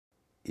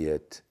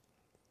it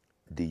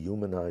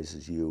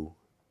dehumanizes you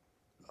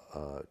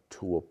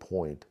to a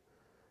point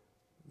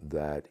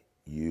that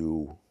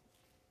you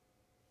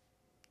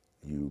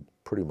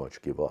pretty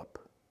much give up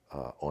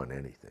on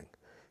anything.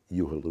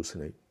 You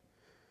hallucinate.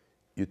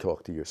 You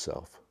talk to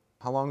yourself.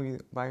 How long were you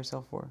by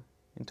yourself for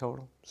in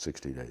total?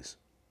 60 days.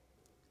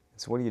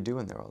 So what are you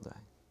doing there all day?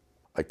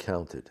 I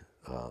counted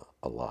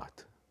a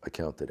lot. I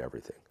counted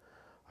everything.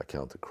 I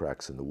counted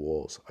cracks in the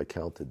walls. I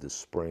counted the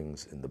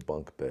springs in the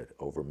bunk bed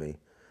over me.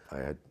 I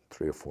had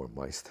 3 or 4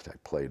 mice that I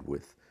played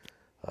with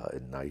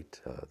at night.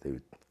 They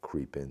would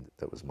creep in.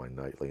 That was my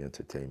nightly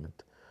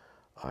entertainment.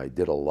 I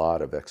did a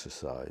lot of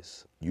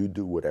exercise. You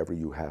do whatever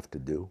you have to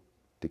do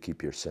to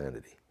keep your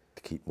sanity,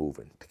 to keep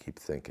moving, to keep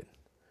thinking,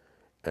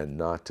 and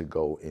not to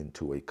go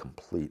into a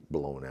complete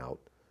blown out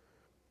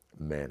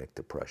manic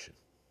depression.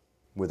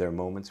 Were there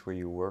moments where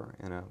you were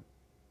in a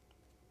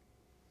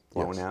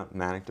blown out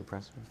manic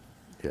depression?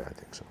 Yeah, I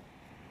think so.